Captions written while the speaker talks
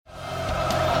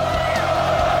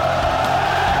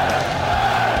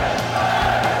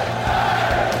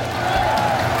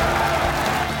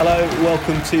Hello,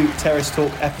 welcome to Terrace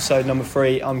Talk, episode number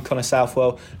 3. I'm Connor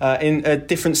Southwell. In a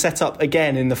different setup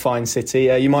again in the fine city.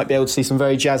 You might be able to see some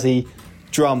very jazzy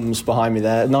drums behind me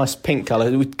there. A nice pink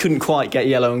colour. We couldn't quite get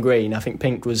yellow and green. I think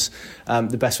pink was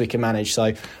the best we can manage.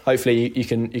 So hopefully you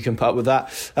can put up with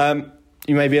that.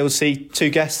 You may be able to see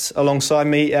two guests alongside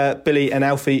me, Billy and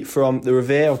Alfie from the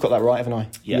Revere. I've got that right, haven't I?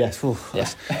 Yeah. Yes. Ooh, yeah.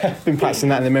 I've been practising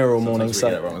that in the mirror all morning. Sometimes we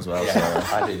get it wrong as well. Yeah,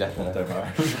 so. I do definitely. Don't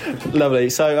worry.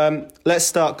 Lovely. So let's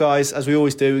start, guys, as we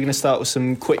always do. We're going to start with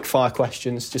some quick fire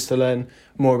questions just to learn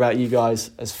more about you guys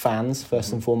as fans,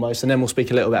 first and foremost, and then we'll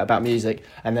speak a little bit about music,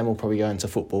 and then we'll probably go into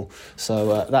football.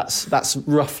 So that's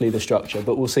roughly the structure,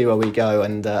 but we'll see where we go,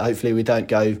 and hopefully we don't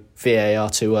go VAR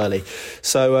too early.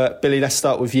 So Billy, let's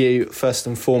start with you first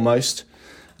and foremost.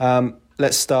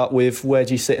 Let's start with, where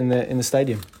do you sit in the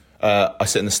stadium? I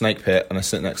sit in the snake pit and I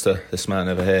sit next to this man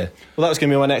over here. Well, that was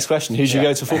going to be my next question. Who do you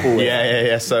go to football with?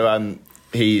 Yeah. So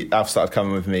Alf started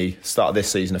coming with me, started this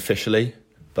season officially,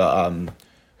 but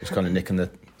he was kind of nicking the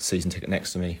season ticket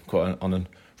next to me quite on a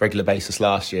regular basis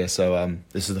last year. So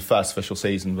this is the first official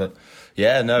season. But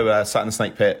sat in the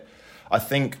snake pit. I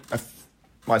think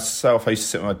myself, I used to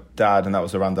sit with my dad, and that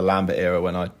was around the Lambert era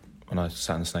when I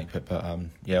sat in the snake pit. But I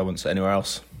wouldn't sit anywhere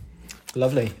else.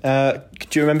 Lovely. Do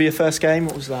you remember your first game?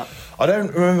 What was that? I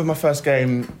don't remember my first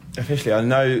game officially. I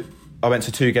know I went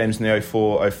to 2 games in the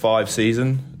 04-05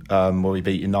 season where we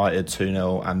beat United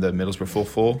 2-0 and the Middlesbrough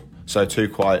 4-4. So 2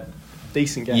 quite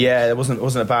decent games. Yeah, it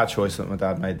wasn't a bad choice that my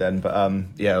dad made then. But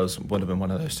would have been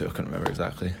one of those 2. I couldn't remember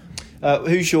exactly.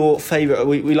 Who's your favourite?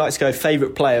 We like to go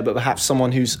favourite player, but perhaps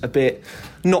someone who's a bit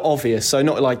not obvious. So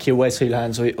not like your Wes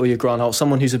Hoolans or your Grant Holt.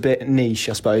 Someone who's a bit niche,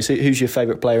 I suppose. Who's your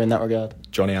favourite player in that regard?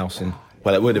 Johnny Howson.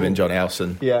 Well, it would have been Johnny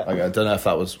Howson. Yeah. I don't know if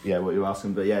that was what you were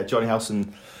asking, but yeah, Johnny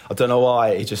Howson. I don't know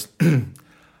why. He just.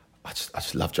 I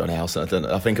just love Johnny Howson.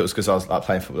 I think it was because I was like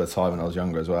playing football at the time when I was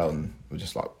younger as well, and we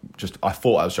I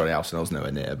thought I was Johnny Howson. I was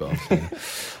nowhere near, but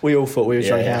we all thought we were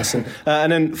Johnny Howson.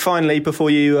 And then finally, before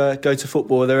you go to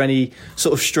football, are there any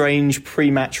sort of strange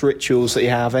pre-match rituals that you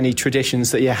have? Any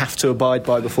traditions that you have to abide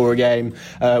by before a game?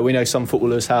 We know some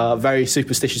footballers are very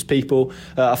superstitious people.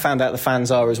 I found out the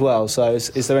fans are as well. So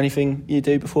is there anything you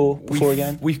do before a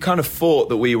game? We kind of thought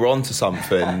that we were onto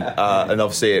something, and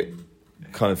obviously it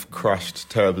kind of crashed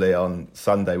terribly on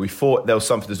Sunday. We thought there was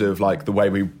something to do with like the way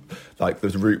we, like the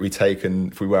route we take,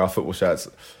 and if we wear our football shirts.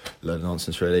 A load of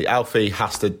nonsense, really. Alfie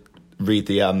has to read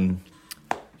the you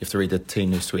have to read the team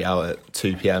news tweet out at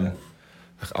 2 p.m.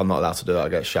 I'm not allowed to do that. I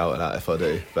get shouted at if I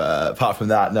do. But apart from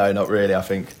that, no, not really. I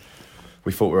think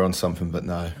we thought we were on something, but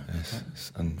no,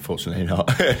 it's unfortunately not.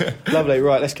 Lovely.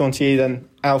 Right, let's go on to you then,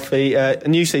 Alfie. A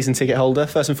new season ticket holder.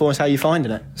 First and foremost, how are you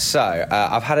finding it? So,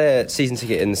 I've had a season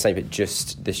ticket in the snake pit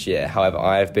just this year. However,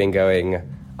 I've been going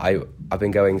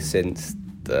since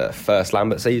the first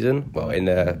Lambert season,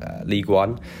 in League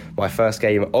One. My first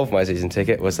game of my season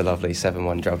ticket was the lovely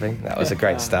 7-1 drubbing. That was a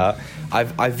great start.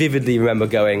 I vividly remember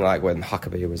going like when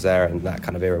Huckabee was there and that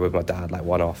kind of era with my dad, like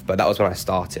one off. But that was when I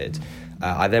started.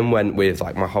 I then went with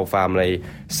like my whole family,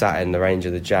 sat in the range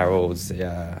of the Geralds,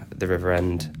 the River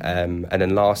End, and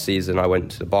then last season I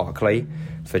went to the Barclay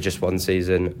for just one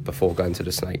season before going to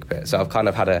the Snake Pit. So I've kind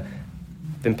of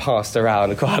been passed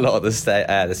around quite a lot of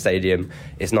the stadium.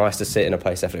 It's nice to sit in a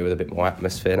place definitely with a bit more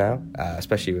atmosphere now,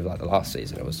 especially with like the last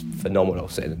season. It was phenomenal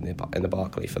sitting in the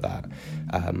Barclay for that.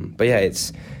 But yeah,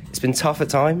 it's been tough at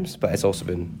times, but it's also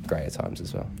been great at times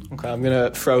as well. Okay, I'm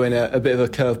going to throw in a bit of a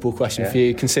curveball question for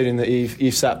you, considering that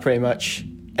you've sat pretty much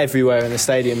everywhere in the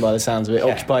stadium by the sounds of it,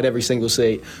 occupied every single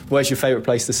seat. Where's your favourite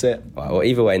place to sit? Well,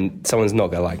 either way, someone's not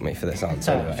going to like me for this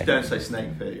answer anyway. If you don't say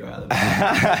snake pit, you're out of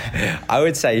I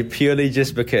would say purely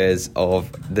just because of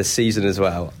the season as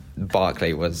well,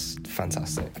 Barclay was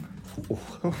fantastic. We've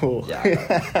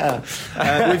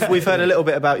heard a little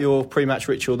bit about your pre-match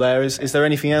ritual there. Is there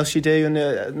anything else you do? And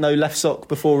no left sock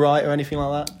before right or anything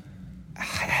like that?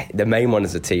 The main one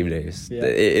is the team news. Yeah.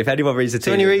 If anyone reads the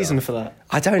team, is there any reason for that?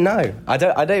 I don't know. I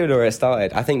don't even know where it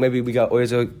started. I think maybe we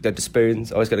always go to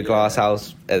Spoons, always go to Glass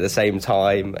House at the same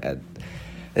time.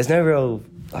 There's no real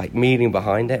like meaning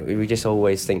behind it. We just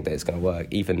always think that it's going to work,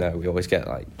 even though we always get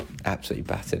like absolutely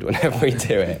battered whenever we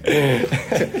do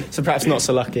it. So perhaps not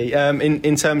so lucky.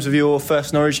 In terms of your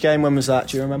first Norwich game, when was that?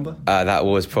 Do you remember? That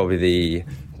was probably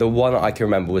the one I can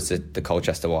remember was the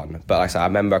Colchester one. But like I said, I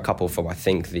remember a couple from I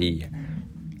think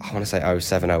I want to say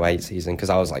 07-08 season, because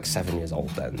I was like 7 years old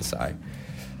then, so I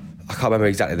can't remember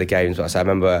exactly the games, but I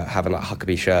remember having like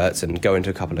Huckabee shirts and going to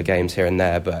a couple of games here and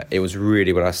there, but it was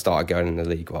really when I started going in the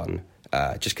League One,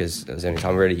 just because it was the only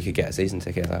time really you could get a season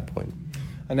ticket at that point.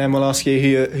 And then we'll ask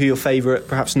you who your favourite,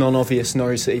 perhaps non-obvious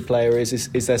Norwich City player is.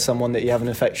 Is there someone that you have an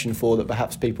affection for that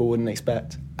perhaps people wouldn't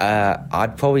expect?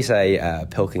 I'd probably say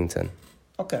Pilkington.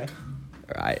 Okay.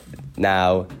 Right.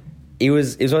 Now, he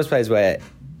was one of those players where,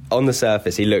 on the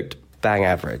surface, he looked bang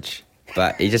average,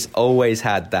 but he just always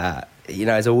had that,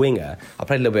 as a winger. I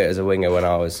played a little bit as a winger when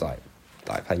I was like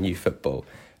playing youth football,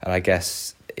 and I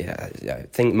guess,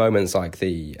 think moments like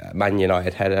the Man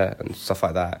United header and stuff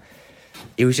like that.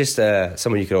 He was just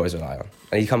someone you could always rely on.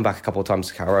 And he'd come back a couple of times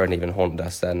to Carrow and even haunted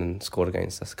us then and scored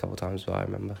against us a couple of times, I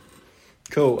remember.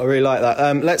 Cool, I really like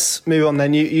that. Let's move on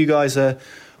then. You guys are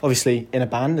obviously in a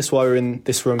band. That's why we're in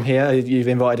this room here. You've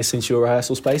invited us into your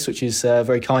rehearsal space, which is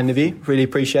very kind of you. Really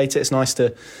appreciate it. It's nice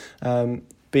to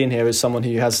be in here as someone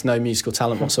who has no musical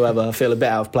talent whatsoever. I feel a bit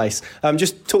out of place.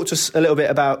 Just talk to us a little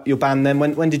bit about your band then.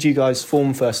 When did you guys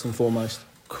form first and foremost?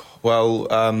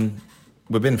 Well,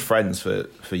 we've been friends for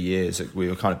years. We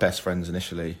were kind of best friends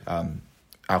initially.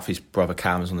 Alfie's brother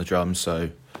Cam was on the drums, so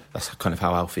that's kind of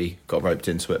how Alfie got roped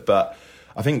into it. But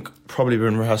I think probably we've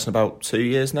been rehearsing about 2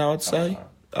 years now, I'd say.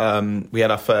 We had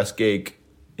our first gig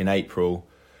in April,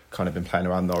 kind of been playing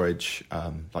around Norwich.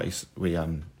 We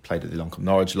played at the Loncombe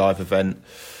Norwich live event,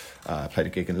 played a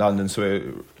gig in London, so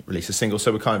we released a single.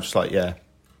 So we're kind of just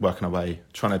working our way,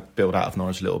 trying to build out of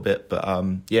Norwich a little bit. But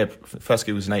first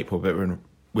gig was in April, but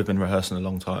we've been rehearsing a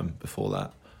long time before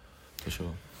that, for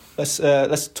sure.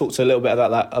 Let's talk to a little bit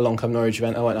about that Loncombe Norwich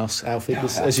event. I won't ask Alfie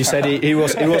because, as you said, he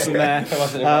wasn't there.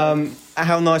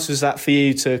 How nice was that for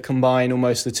you to combine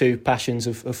almost the two passions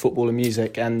of football and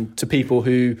music, and to people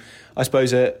who I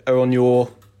suppose are on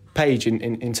your page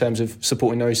in terms of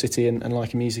supporting Norwich City and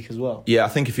liking music as well? Yeah, I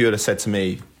think if you would have said to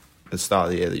me at the start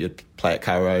of the year that you'd play at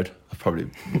Carrow Road, I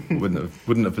probably wouldn't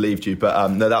have believed you.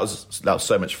 But no, that was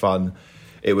so much fun.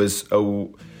 It was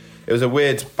a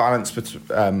weird balance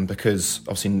because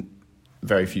obviously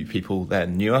very few people there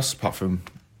knew us apart from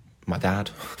my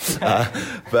dad.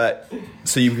 But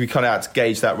so we kind of had to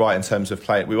gauge that right in terms of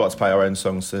playing. We wanted to play our own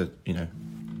songs to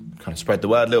kind of spread the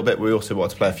word a little bit. We also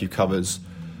wanted to play a few covers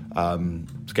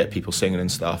to get people singing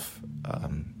and stuff.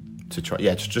 To try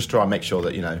and make sure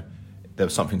that there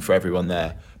was something for everyone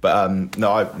there. But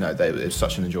it was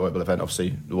such an enjoyable event.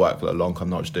 Obviously, the work that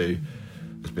Loncombe Norwich do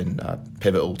has been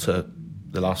pivotal to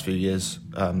the last few years,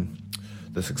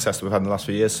 the success that we've had in the last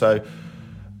few years. So,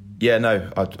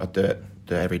 I'd do it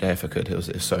every day if I could. It was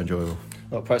so enjoyable.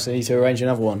 Well, perhaps I need to arrange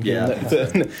another one.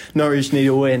 Yeah. Norwich need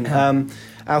a win.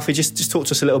 Alfie, just talk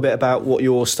to us a little bit about what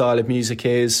your style of music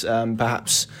is.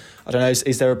 Perhaps, I don't know,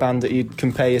 is there a band that you'd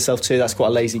compare yourself to? That's quite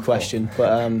a lazy question,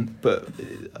 but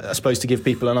I suppose to give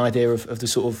people an idea of the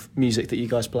sort of music that you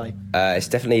guys play. It's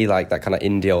definitely like that kind of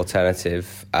indie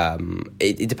alternative.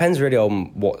 It depends really on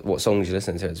what songs you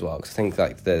listen to as well. Because I think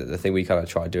like the thing we kind of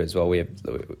try to do as well,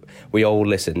 we all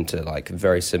listen to like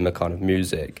very similar kind of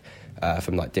music.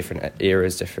 From like different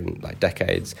eras, different like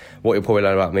decades. What you'll probably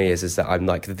learn about me is that I'm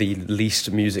like the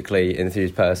least musically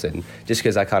enthused person, just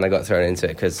because I kind of got thrown into it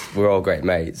because we're all great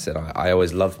mates and I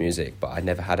always loved music, but I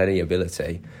never had any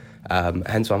ability.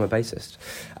 Hence why I'm a bassist.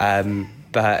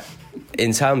 But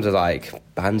in terms of like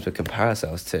bands we compare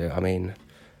ourselves to, I mean,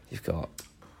 you've got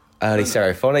early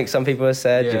Stereophonic, some people have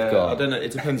said. Yeah, you've got. I don't know.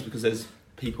 It depends because there's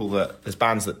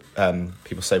bands that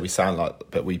people say we sound like,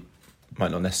 but we might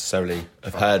not necessarily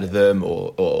have heard of them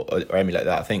or emulate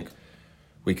that. I think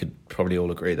we could probably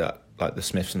all agree that like the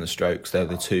Smiths and the Strokes, they're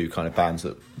the two kind of bands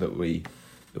that we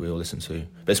all listen to.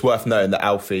 But it's worth knowing that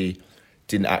Alfie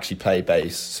didn't actually play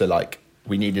bass, so like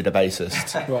we needed a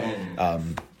bassist. Right.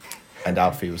 And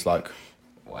Alfie was like,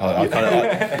 wow.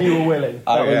 You were willing.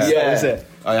 That was it.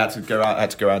 I had to go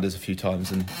around us a few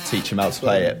times and teach him how to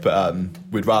play it. But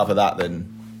we'd rather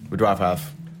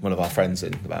have one of our friends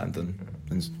in the band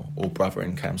or brother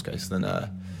in Cam's case than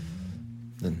a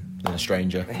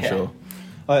stranger, for sure.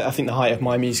 I think the height of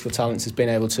my musical talents has been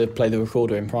able to play the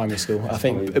recorder in primary school. I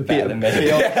think beyond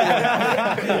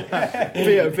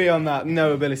that,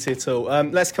 no ability at all.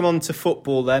 Let's come on to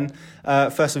football then.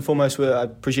 First and foremost, I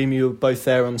presume you were both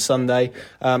there on Sunday.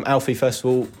 Alfie, first of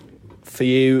all, for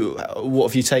you, what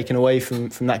have you taken away from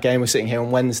that game? We're sitting here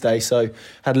on Wednesday, so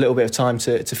had a little bit of time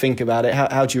to think about it.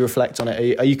 How do you reflect on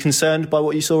it? Are you concerned by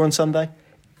what you saw on Sunday?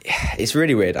 It's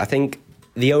really weird. I think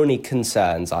the only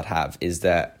concerns I'd have is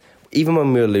that even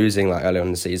when we were losing like early on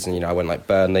in the season, I went like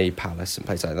Burnley, Palace and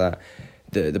places like that.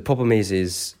 The problem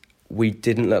is we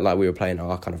didn't look like we were playing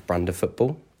our kind of brand of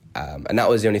football. And that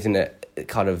was the only thing that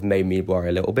kind of made me worry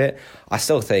a little bit. I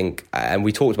still think, and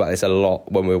we talked about this a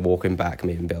lot when we were walking back,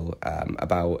 me and Bill,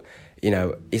 about,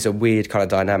 it's a weird kind of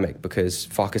dynamic because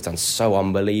Farke's done so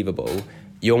unbelievable.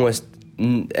 You almost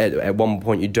at one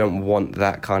point you don't want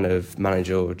that kind of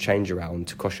managerial change around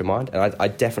to cross your mind, and I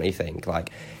definitely think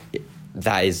like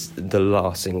that is the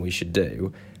last thing we should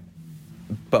do.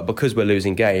 But because we're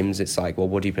losing games, it's like, well,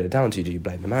 what do you put it down to? Do you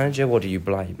blame the manager? What do you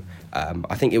blame?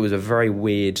 I think it was a very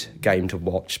weird game to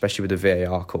watch, especially with the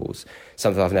VAR calls,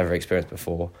 something I've never experienced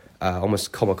before.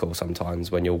 Almost comical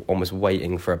sometimes when you're almost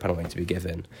waiting for a penalty to be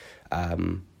given.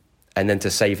 And then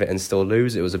to save it and still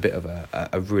lose, it was a bit of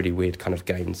a really weird kind of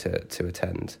game to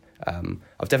attend.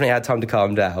 I've definitely had time to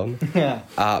calm down,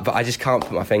 but I just can't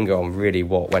put my finger on really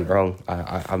what went wrong.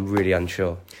 I'm really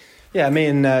unsure. Yeah, me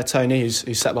and Tony,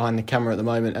 who's sat behind the camera at the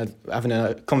moment, are having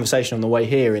a conversation on the way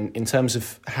here in terms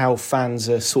of how fans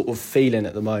are sort of feeling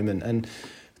at the moment. And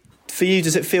for you,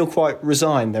 does it feel quite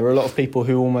resigned? There are a lot of people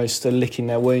who almost are licking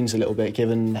their wounds a little bit,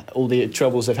 given all the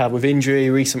troubles they've had with injury,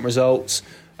 recent results.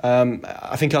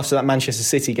 I think after that Manchester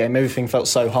City game, everything felt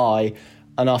so high.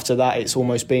 And after that, it's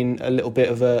almost been a little bit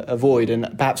of a void.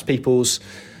 And perhaps people's...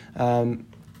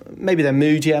 maybe their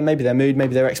mood, maybe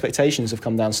their expectations have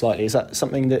come down slightly. Is that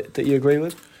something that you agree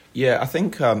with? Yeah, I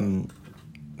think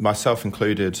myself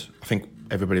included, I think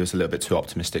everybody was a little bit too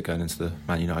optimistic going into the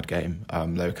Man United game.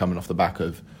 They were coming off the back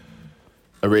of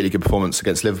a really good performance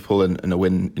against Liverpool and a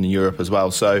win in Europe as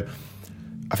well. So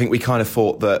I think we kind of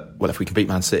thought that, well, if we can beat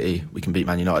Man City, we can beat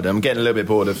Man United. I'm getting a little bit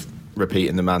bored of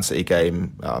repeating the Man City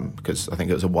game because I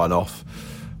think it was a one-off.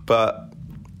 But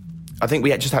I think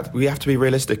we have to be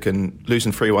realistic, and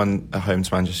losing 3-1 at home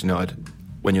to Manchester United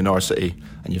when you're Norwich City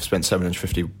and you've spent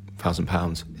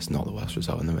 £750,000, it's not the worst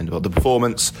result in the world. The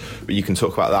performance, you can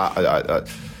talk about that.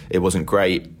 It wasn't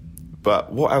great,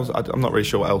 but what else? I'm not really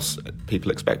sure what else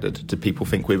people expected. Did people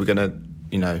think we were going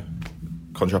to,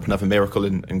 conjure up another miracle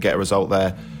and get a result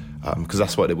there? Because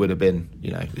that's what it would have been.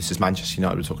 This is Manchester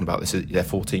United we're talking about. They're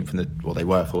 14th they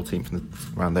were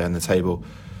 14th around there in the table.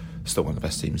 Still one of the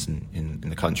best teams in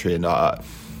the country, and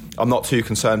I'm not too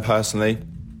concerned personally.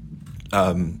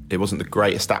 It wasn't the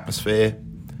greatest atmosphere,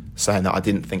 saying that I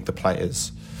didn't think the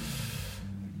players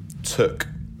took...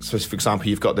 So, for example,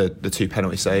 you've got the 2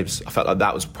 penalty saves. I felt like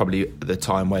that was probably the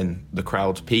time when the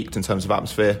crowd peaked in terms of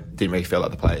atmosphere. Didn't really feel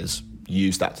like the players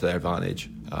used that to their advantage,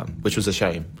 which was a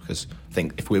shame, because I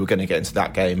think if we were going to get into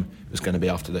that game, it was going to be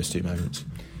after those 2 moments.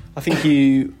 I think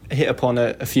you hit upon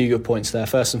a few good points there.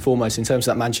 First and foremost, in terms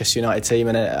of that Manchester United team,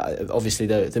 and obviously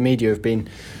the media have been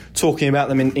talking about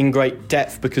them in great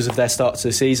depth because of their start to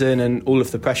the season and all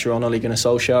of the pressure on Ole Gunnar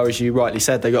Solskjaer. As you rightly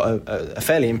said, they got a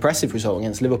fairly impressive result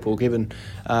against Liverpool, given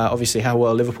obviously how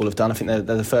well Liverpool have done. I think they're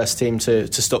the first team to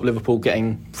stop Liverpool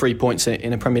getting 3 points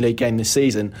in a Premier League game this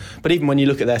season. But even when you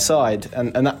look at their side,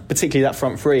 and that, particularly that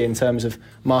front three in terms of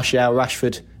Martial,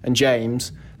 Rashford and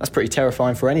James, that's pretty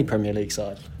terrifying for any Premier League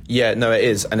side. Yeah, no, it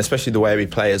is, and especially the way we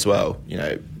play as well.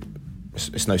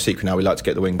 It's no secret now we like to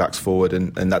get the wing backs forward,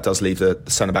 and that does leave the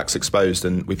centre backs exposed.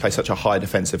 And we play such a high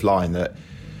defensive line that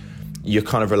you're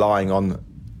kind of relying on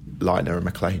Leitner and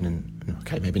McLean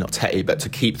and maybe not Tetty, but to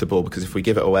keep the ball, because if we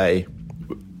give it away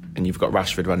and you've got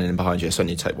Rashford running in behind you,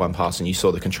 suddenly you take one pass, and you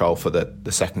saw the control for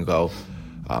the second goal.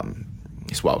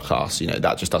 It's world class.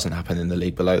 That just doesn't happen in the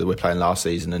league below that we're playing last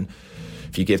season, and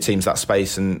if you give teams that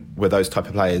space and with those type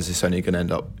of players, it's only going to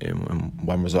end up in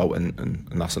one result, and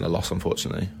that's in a loss,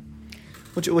 unfortunately.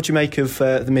 What do you make of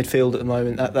the midfield at the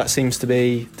moment? That seems to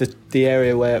be the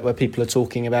area where people are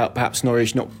talking about perhaps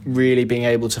Norwich not really being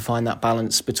able to find that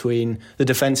balance between the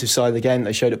defensive side of the game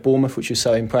they showed at Bournemouth, which was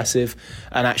so impressive,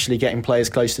 and actually getting players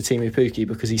close to Timu Pukki,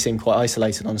 because he seemed quite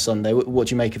isolated on Sunday. What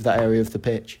do you make of that area of the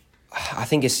pitch? I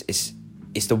think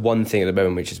it's the one thing at the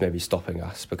moment which is maybe stopping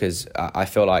us, because I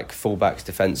feel like fullbacks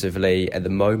defensively at the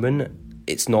moment,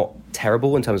 it's not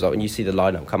terrible in terms of when you see the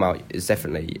lineup come out. It's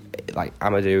definitely like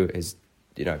Amadou has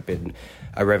been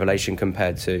a revelation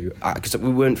compared to, because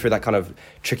we went through that kind of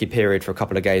tricky period for a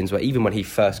couple of games where even when he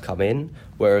first come in,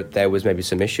 where there was maybe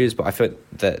some issues, but I feel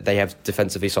that they have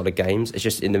defensively solid games. It's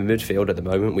just in the midfield at the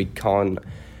moment we can't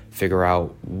figure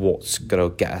out what's going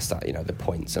to get us that the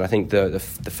points. And I think the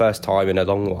first time in a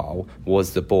long while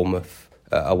was the Bournemouth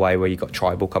away, where you got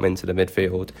Tribal come into the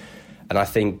midfield, and I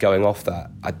think going off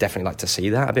that, I'd definitely like to see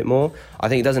that a bit more. I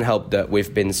think it doesn't help that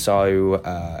we've been so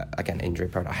again injury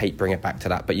prone. I hate bringing it back to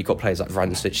that, but you've got players like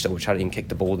Vrancic which hadn't even kicked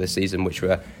the ball this season, which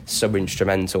were so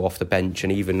instrumental off the bench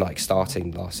and even like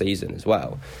starting last season as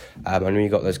well. And when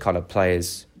you've got those kind of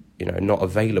players not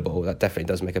available, that definitely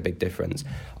does make a big difference.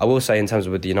 I will say in terms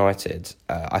of with the United,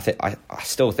 I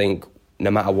still think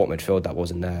no matter what midfield that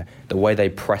wasn't there, the way they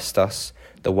pressed us,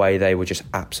 the way they were just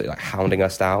absolutely hounding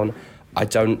us down,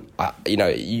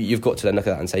 you've got to then look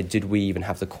at that and say, did we even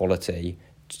have the quality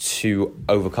to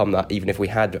overcome that, even if we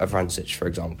had a Vrancic, for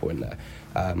example, in there?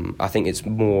 I think it's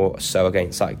more so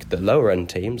against like the lower end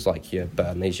teams, like your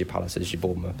Burnleys, your Palaces, your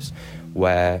Bournemouths,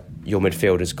 where your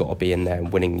midfielder's got to be in there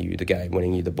and winning you the game,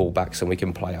 winning you the ball back, so we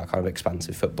can play our kind of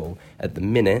expansive football. At the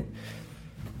minute,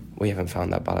 we haven't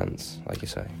found that balance, like you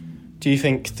say. Do you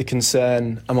think the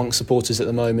concern amongst supporters at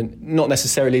the moment, not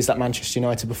necessarily is that Manchester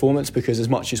United performance, because as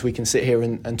much as we can sit here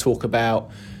and talk about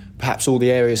perhaps all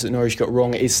the areas that Norwich got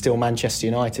wrong, it is still Manchester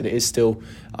United. It is still,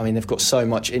 I mean, they've got so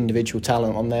much individual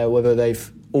talent on there. Whether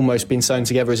they've almost been sewn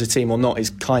together as a team or not is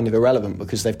kind of irrelevant,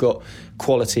 because they've got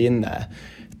quality in there.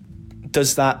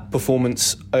 Does that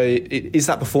performance, is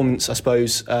that performance, I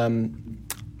suppose,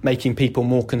 making people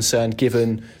more concerned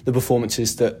given the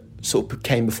performances that sort of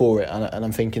came before it? And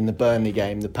I'm thinking the Burnley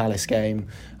game, the Palace game,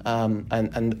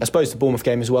 and I suppose the Bournemouth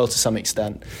game as well to some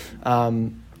extent.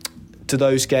 Do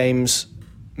those games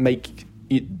make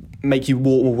you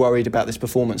more worried about this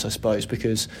performance, I suppose,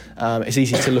 because it's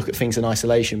easy to look at things in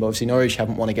isolation, but obviously Norwich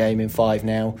haven't won a game in 5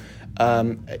 now,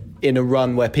 in a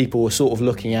run where people were sort of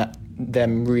looking at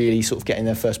them really sort of getting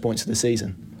their first points of the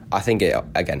season. I think it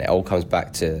all comes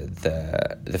back to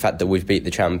the fact that we've beat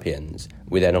the champions.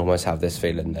 We then almost have this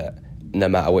feeling that no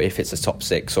matter if it's a top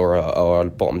 6 or a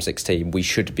bottom 6 team, we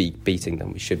should be beating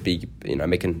them. We should be,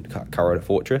 making Carroll a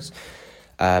fortress.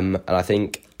 And I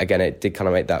think, again, it did kind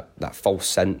of make that false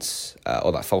sense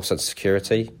or that false sense of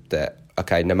security that,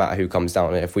 okay, no matter who comes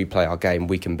down, if we play our game,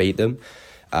 we can beat them.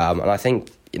 And I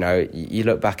think, you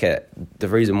look back at the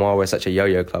reason why we're such a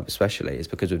yo-yo club, especially, is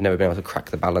because we've never been able to crack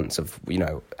the balance of,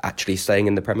 actually staying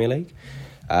in the Premier League.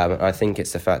 And I think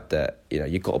it's the fact that,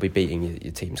 you've got to be beating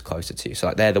your teams closer to you. So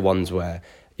like, they're the ones where,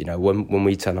 when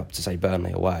we turn up to, say,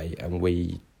 Burnley away and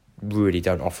we really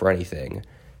don't offer anything,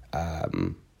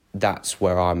 that's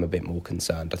where I'm a bit more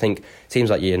concerned. I think teams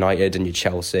like United and your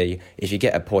Chelsea, if you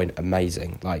get a point,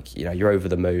 amazing. Like, you're over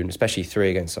the moon, especially 3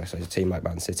 against a team like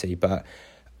Man City. But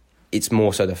it's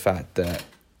more so the fact that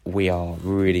we are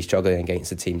really struggling against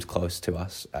the teams close to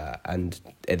us. And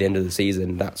at the end of the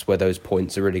season, that's where those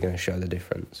points are really going to show the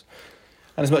difference.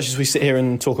 And as much as we sit here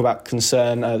and talk about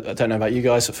concern, I don't know about you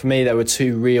guys, but for me, there were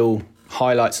 2 real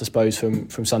highlights, I suppose,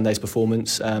 from Sunday's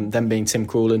performance, them being Tim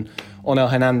Krul and Onel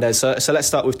Hernandez. So let's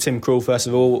start with Tim Krul, first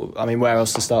of all. I mean, where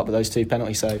else to start but those 2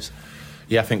 penalty saves?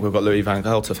 Yeah, I think we've got Louis van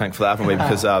Gaal to thank for that, haven't we?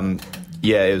 Because,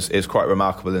 it was quite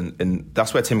remarkable. And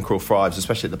that's where Tim Krul thrives,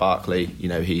 especially at the Barclay.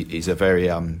 He's a very...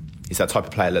 he's that type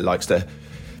of player that likes to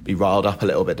be riled up a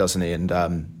little bit, doesn't he? And,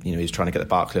 he's trying to get the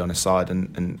Barclay on his side.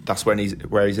 And that's where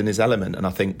he's in his element. And I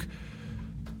think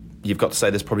you've got to say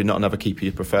there's probably not another keeper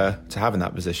you'd prefer to have in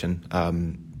that position.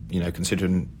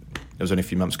 Considering it was only a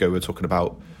few months ago we were talking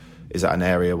about, is that an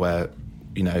area where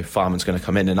Farman's going to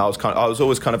come in? And I was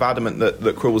always kind of adamant that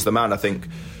Krul was the man. I think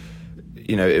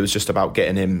it was just about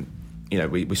getting him.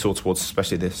 We saw towards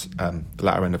especially this the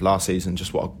latter end of last season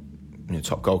just what a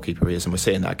top goalkeeper he is, and we're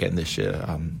seeing that again this year.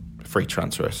 Free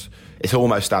transfer, it's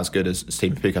almost as good as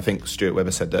Stephen Pugh. I think Stuart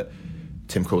Webber said that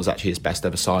Tim Krul was actually his best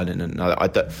ever signing, and I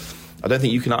don't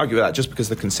think you can argue with that just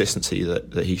because of the consistency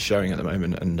that he's showing at the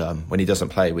moment. And when he doesn't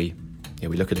play, we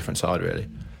look a different side, really.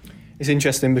 It's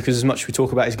interesting because as much as we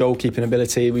talk about his goalkeeping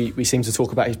ability, we seem to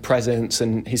talk about his presence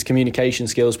and his communication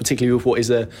skills, particularly with what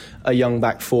is a young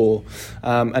back 4.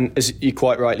 And as you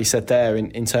quite rightly said there,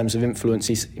 in terms of influence,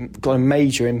 he's got a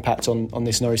major impact on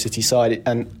this Norwich City side.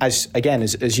 And as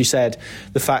you said,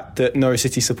 the fact that Norwich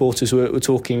City supporters were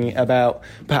talking about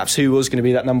perhaps who was going to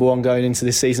be that number 1 going into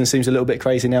this season seems a little bit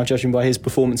crazy now, judging by his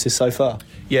performances so far.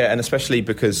 Yeah, and especially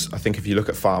because I think if you look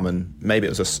at Farman, maybe it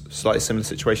was a slightly similar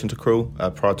situation to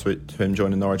Krul prior to him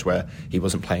joining Norwich, where he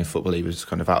wasn't playing football, he was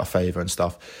kind of out of favour and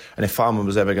stuff. And if Farman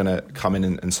was ever going to come in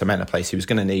and cement a place, he was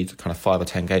going to need kind of 5 or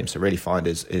 10 games to really find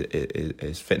his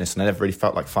fitness. And I never really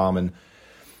felt like Farman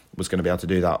was going to be able to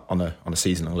do that on a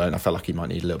season alone. I felt like he might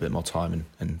need a little bit more time,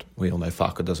 and we all know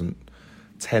Farke doesn't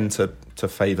tend to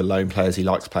favour lone players. He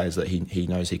likes players that he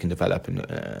knows he can develop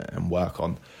and work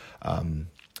on.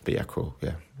 But yeah, Krul,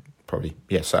 probably,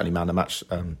 certainly man of the match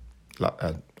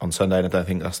on Sunday, and I don't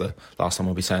think that's the last time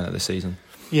we'll be saying that this season.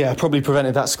 Yeah, probably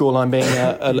prevented that scoreline being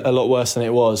a lot worse than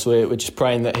it was. We're just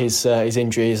praying that his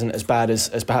injury isn't as bad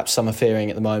as perhaps some are fearing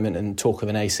at the moment, and talk of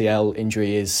an ACL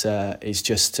injury is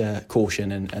just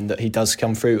caution, and that he does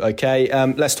come through okay.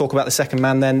 Let's talk about the second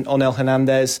man then, Onel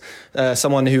Hernandez,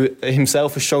 someone who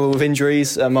himself has struggled with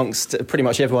injuries amongst pretty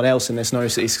much everyone else in this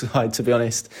Norwich City side, to be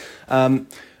honest.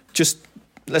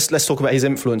 Let's talk about his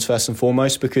influence first and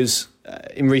foremost, because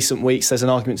in recent weeks there's an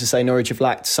argument to say Norwich have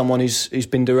lacked someone who's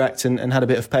been direct and had a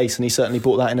bit of pace, and he certainly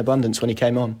brought that in abundance when he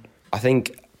came on. I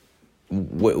think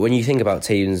when you think about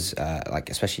teams, like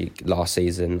especially last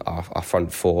season, our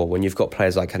front four, when you've got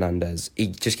players like Hernandez, he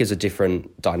just gives a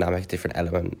different dynamic, different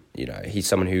element. You know, he's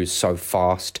someone who's so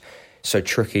fast, so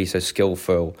tricky, so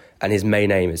skillful, and his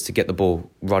main aim is to get the ball,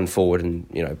 run forward,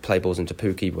 and play balls into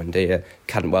Pukki, Buendia,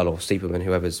 Cantwell, or Steepleman,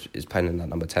 whoever is playing in that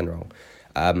number 10 role.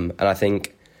 And I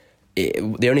think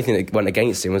the only thing that went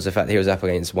against him was the fact that he was up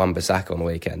against Wan-Bissaka on the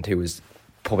weekend, who was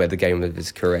probably at the game of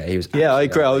his career. He was I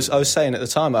agree. I was saying at the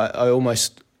time, I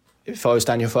almost, if I was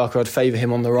Daniel Farke, I'd favour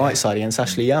him on the right side against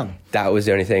Ashley Young. That was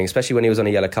the only thing, especially when he was on a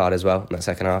yellow card as well in that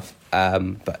second half.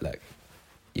 But look,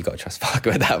 you got to trust Farke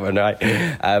with that one, right?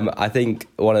 I think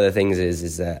one of the things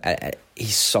is that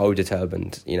he's so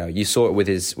determined. You saw it with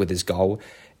his goal.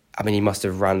 I mean, he must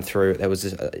have ran through. There was,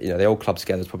 they all clubbed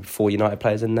together. There's probably 4 United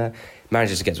players in there.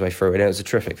 Manages to get his way through, and it was a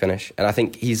terrific finish. And I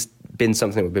think he's been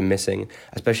something we've been missing,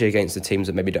 especially against the teams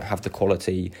that maybe don't have the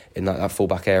quality in that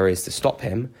fullback areas to stop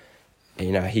him.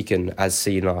 He can, as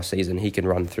seen last season, he can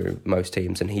run through most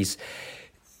teams, and he's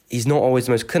not always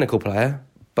the most clinical player,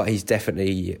 but he's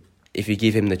definitely, if you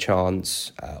give him the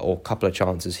chance or a couple of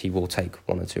chances, he will take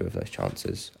 1 or 2 of those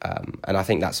chances. And I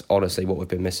think that's honestly what we've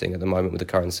been missing at the moment with the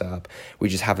current setup. We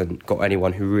just haven't got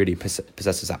anyone who really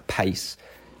possesses that pace,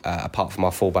 apart from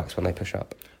our fullbacks when they push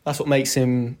up. That's what makes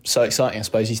him so exciting, I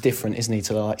suppose. He's different, isn't he,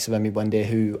 to the likes of Emi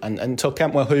Buendia and Todd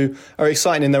Cantwell, who are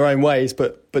exciting in their own ways,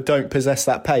 but don't possess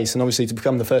that pace. And obviously to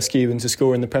become the first Cuban to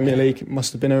score in the Premier League, it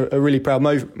must have been a really proud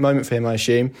moment for him, I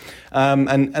assume.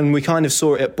 And we kind of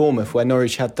saw it at Bournemouth, where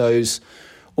Norwich had those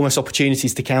almost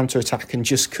opportunities to counter-attack and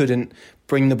just couldn't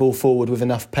bring the ball forward with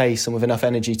enough pace and with enough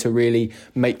energy to really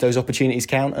make those opportunities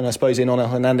count. And I suppose in Onel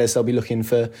Hernandez, they'll be looking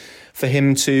for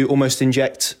him to almost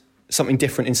inject something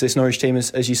different into this Norwich team,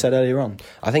 as you said earlier on.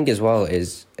 I think as well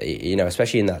is,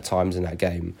 especially in that times in that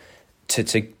game,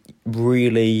 to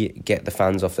really get the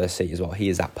fans off their seat as well. He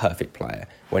is that perfect player.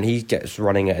 When he gets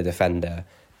running at a defender,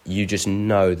 you just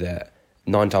know that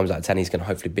 9 times out of 10 he's going to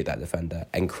hopefully beat that defender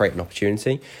and create an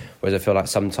opportunity. Whereas I feel like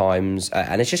sometimes,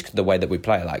 and it's just the way that we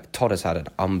play, like Todd has had an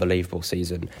unbelievable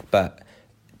season, but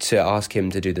to ask him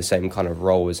to do the same kind of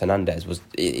role as Hernandez,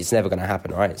 it's never going to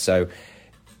happen, right? So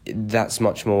that's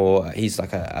much more, he's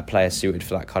like a player suited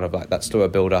for that kind of like that slower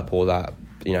build up, or that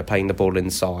playing the ball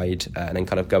inside and then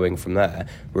kind of going from there,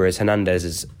 whereas Hernandez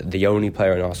is the only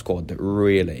player in our squad that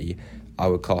really, I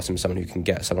would class him someone who can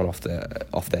get someone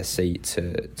off their seat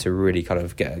to really kind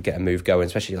of get a move going,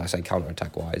 especially like say counter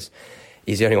attack wise.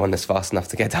 He's the only one that's fast enough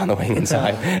to get down the wing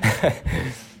inside.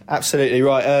 Absolutely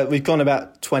right. We've gone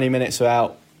about 20 minutes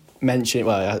without mentioning,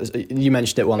 you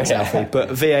mentioned it once, Alfie, but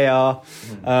VAR,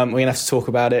 we're going to have to talk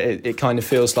about it. It kind of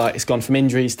feels like it's gone from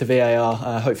injuries to VAR.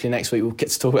 Hopefully next week we'll get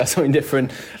to talk about something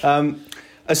different.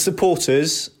 As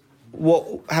supporters,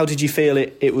 how did you feel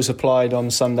it was applied on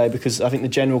Sunday? Because I think the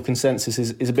general consensus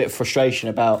is a bit of frustration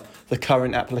about the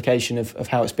current application of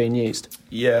how it's being used.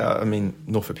 Yeah, I mean,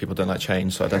 Norfolk people don't like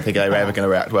change, so I don't think they're ever going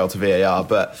to react well to VAR.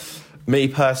 But me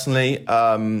personally,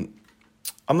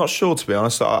 I'm not sure, to be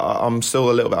honest. I'm still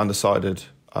a little bit undecided.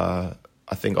 I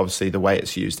think obviously the way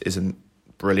it's used isn't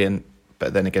brilliant,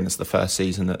 but then again it's the first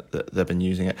season that they've been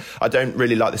using it. I don't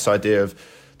really like this idea of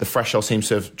the threshold seems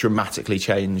to have dramatically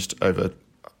changed over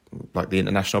like the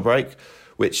international break,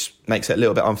 which makes it a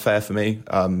little bit unfair for me,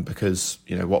 because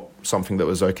something that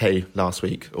was okay last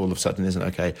week all of a sudden isn't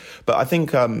okay. But I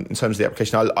think in terms of the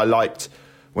application, I liked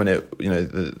when it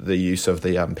the use of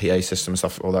the PA system and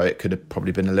stuff, although it could have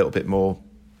probably been a little bit more.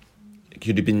 It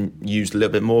could have been used a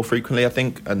little bit more frequently, I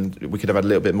think, and we could have had a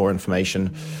little bit more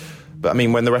information. But I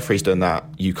mean, when the referee's done that,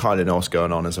 you kind of know what's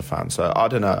going on as a fan. So I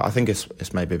don't know. I think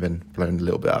it's maybe been blown a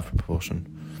little bit out of proportion.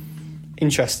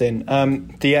 Interesting.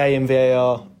 DA in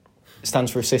VAR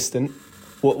stands for assistant.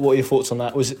 What are your thoughts on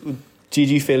that? Did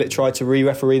you feel it tried to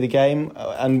re-referee the game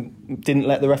and didn't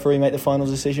let the referee make the final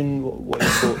decision? What are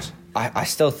your thoughts? I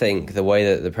still think the way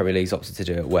that the Premier League's opted to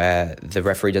do it, where the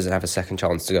referee doesn't have a second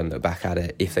chance to go and look back at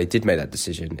it if they did make that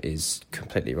decision, is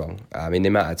completely wrong. I mean, the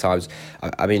amount of times,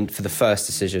 for the first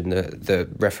decision, the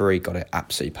referee got it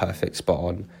absolutely perfect, spot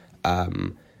on.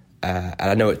 And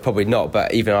I know it's probably not,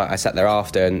 but even I sat there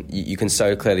after, and you can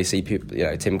so clearly see people,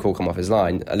 Tim Krul come off his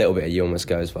line. A little bit of you almost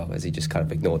go as well, as he just kind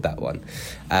of ignored that one.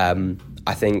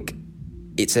 I think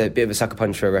it's a bit of a sucker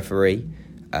punch for a referee.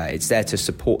 It's there to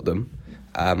support them.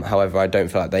 However, I don't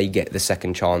feel like they get the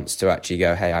second chance to actually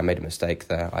go, hey, I made a mistake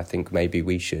there. I think maybe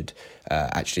we should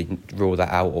actually rule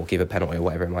that out or give a penalty or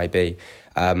whatever it might be.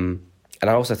 And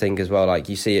I also think as well, like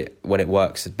you see it when it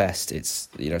works at best, it's,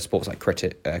 sports like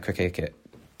cricket and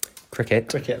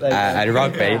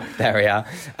rugby, there we are,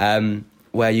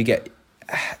 where you get...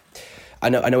 I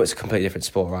know it's a completely different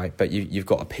sport, right? But you've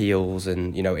got appeals,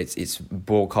 and it's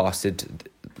broadcasted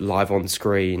live on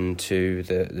screen to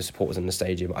the supporters in the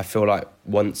stadium. I feel like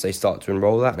once they start to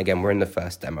enrol that, and again, we're in the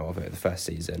first demo of it, the first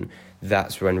season,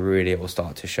 that's when really it will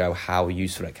start to show how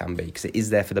useful it can be, because it is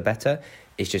there for the better.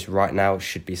 It's just right now it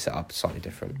should be set up slightly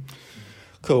different.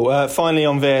 Cool. Finally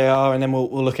on VAR, and then we'll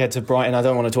look ahead to Brighton. I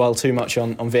don't want to dwell too much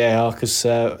on VAR, because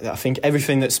I think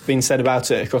everything that's been said about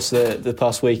it across the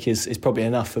past week is probably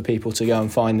enough for people to go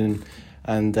and find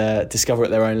and discover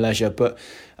at their own leisure. But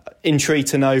intrigued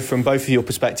to know from both of your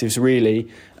perspectives,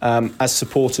 really, as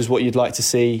supporters, what you'd like to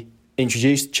see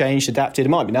introduced, changed, adapted. It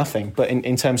might be nothing, but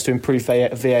in terms to improve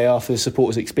VAR for the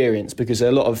supporters' experience, because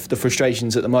a lot of the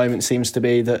frustrations at the moment seems to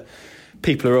be that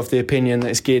people are of the opinion that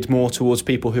it's geared more towards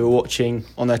people who are watching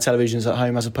on their televisions at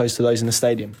home as opposed to those in the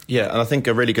stadium. Yeah, and I think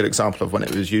a really good example of when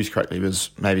it was used correctly was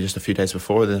maybe just a few days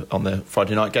before on the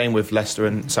Friday night game with Leicester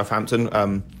and Southampton.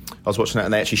 I was watching that,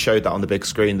 and they actually showed that on the big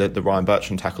screen, the Ryan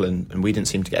Bertrand tackle, and we didn't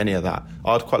seem to get any of that.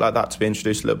 I'd quite like that to be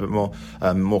introduced a little bit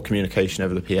more communication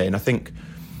over the PA, and I think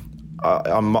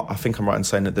I'm right in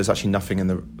saying that there's actually nothing in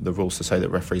the rules to say that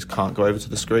referees can't go over to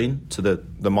the screen, to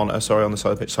the monitor, on the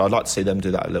side of the pitch. So I'd like to see them do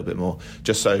that a little bit more,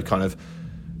 just so kind of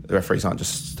the referees aren't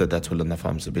just stood there twiddling their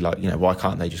thumbs. It'd be like, why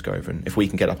can't they just go over? And if we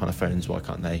can get up on our phones, why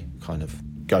can't they kind of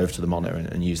go over to the monitor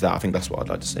and use that? I think that's what I'd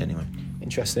like to see anyway.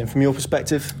 Interesting. From your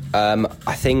perspective?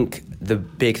 I think the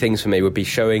big things for me would be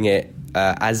showing it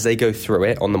as they go through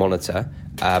it on the monitor,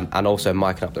 and also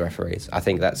micing up the referees. I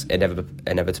think that's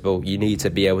inevitable. You need to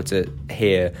be able to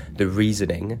hear the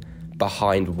reasoning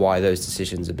behind why those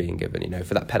decisions are being given.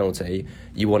 For that penalty,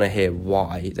 you want to hear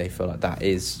why they feel like that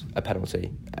is a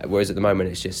penalty. Whereas at the moment,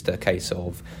 it's just a case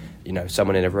of,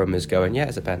 someone in a room is going, yeah,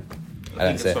 it's a pen.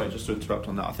 Sorry, just to interrupt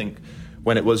on that, I think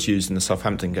when it was used in the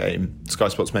Southampton game, Sky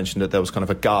Sports mentioned that there was kind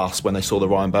of a gasp when they saw the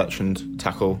Ryan Bertrand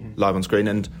tackle live on screen,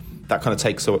 and that kind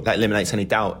of that eliminates any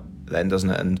doubt then, doesn't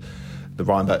it? And the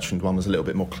Ryan Bertrand one was a little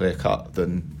bit more clear-cut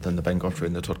than the Ben Godfrey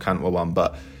and the Todd Cantwell one,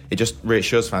 but it just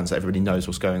reassures fans that everybody knows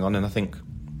what's going on. And I think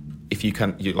if you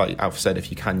can, like Alf said,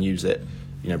 if you can use it,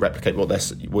 replicate what they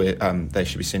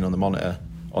should be seeing on the monitor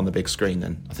on the big screen,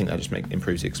 then I think that just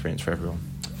improves the experience for everyone.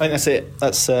 I think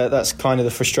that's it. That's kind of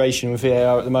the frustration with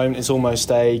VAR at the moment. It's almost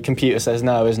a computer says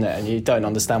no, isn't it? And you don't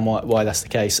understand why that's the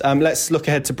case. Let's look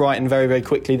ahead to Brighton very, very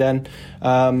quickly then.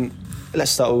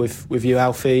 Let's start with you,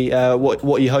 Alfie. What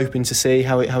are you hoping to see?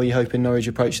 How are you hoping Norwich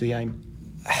approach the game?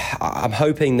 I'm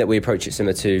hoping that we approach it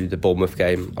similar to the Bournemouth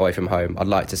game away from home. I'd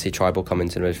like to see Tribal come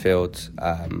into the midfield.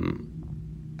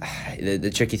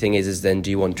 The tricky thing is then, do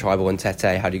you want Tribal and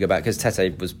Tete? How do you go back? Because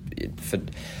Tete was,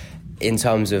 in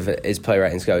terms of his player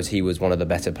ratings goes, he was one of the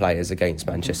better players against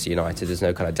Manchester United. There's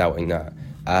no kind of doubting that.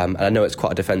 And I know it's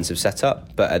quite a defensive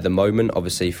setup, but at the moment,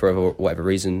 obviously, for whatever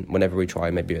reason, whenever we try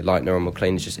maybe a Leitner or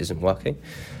McLean, it just isn't working.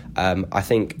 I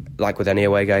think, like with any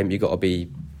away game, you've got to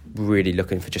be really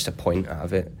looking for just a point out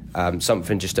of it,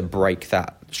 something just to break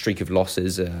that streak of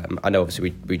losses. I know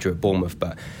obviously we drew at Bournemouth,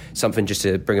 but something just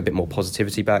to bring a bit more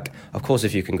positivity back. Of course,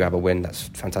 if you can grab a win, that's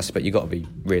fantastic, but you've got to be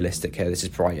realistic here. This is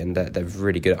Brighton. They're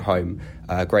really good at home.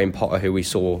 Graham Potter, who we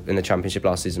saw in the Championship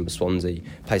last season with Swansea,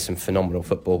 plays some phenomenal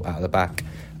football out of the back.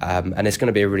 And it's going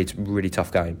to be a really, really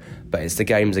tough game. But it's the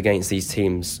games against these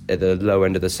teams at the low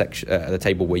end of the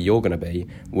table where you're going to be,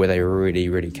 where they really,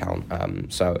 really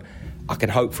count. So I can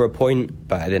hope for a point,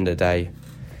 but at the end of the day,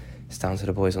 it's down to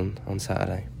the boys on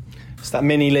Saturday. It's that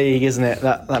mini league, isn't it?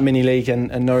 That mini league,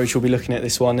 and Norwich will be looking at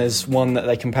this one as one that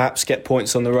they can perhaps get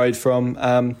points on the road from.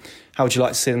 How would you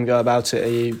like to see them go about it?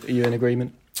 Are you in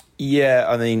agreement? Yeah,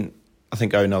 I mean, I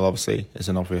think O'Neill obviously is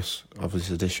an obvious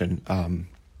addition.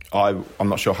 I'm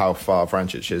not sure how far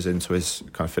Vrancic is into his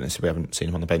kind of fitness. We haven't seen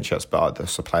him on the bench yet, but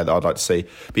that's a player that I'd like to see.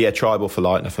 But yeah, Tribal for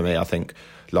Leitner for me. I think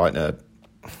Leitner,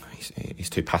 he's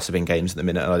too passive in games at the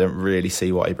minute, and I don't really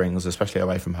see what he brings, especially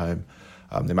away from home.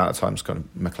 The amount of times kind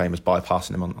of McLean was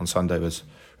bypassing him on Sunday was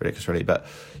ridiculous, really. But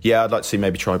yeah, I'd like to see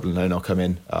maybe Tribal and O'Neill come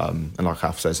in. And like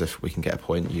Alf says, if we can get a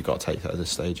point, you've got to take that at this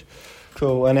stage.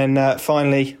 Cool. And then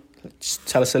finally, just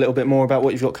tell us a little bit more about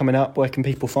what you've got coming up. Where can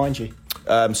people find you?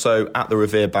 So at the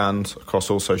Revere Band across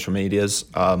all social medias,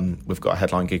 we've got a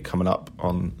headline gig coming up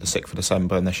on the 6th of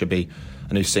December, and there should be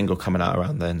a new single coming out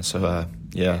around then. So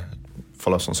yeah,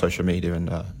 follow us on social media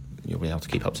and you'll be able to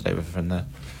keep up to date with everything there.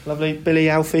 Lovely. Billy,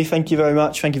 Alfie, thank you very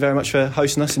much. Thank you very much for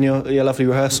hosting us in your lovely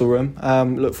rehearsal room.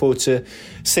 Look forward to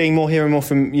hearing more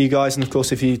from you guys, and of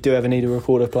course if you do ever need a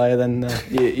recorder player, then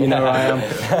you know where I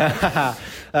am.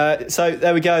 So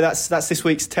there we go. That's this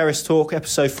week's Terrace Talk,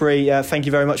 episode 3. Thank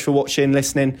you very much for watching,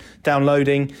 listening,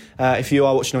 downloading. If you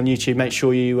are watching on YouTube, make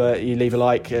sure you leave a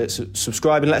like,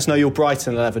 subscribe, and let us know your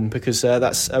Brighton 11, because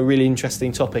that's a really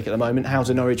interesting topic at the moment. How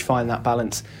do Norwich find that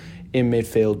balance in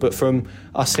midfield? But from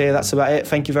us here, that's about it.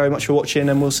 Thank you very much for watching,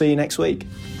 and we'll see you next week.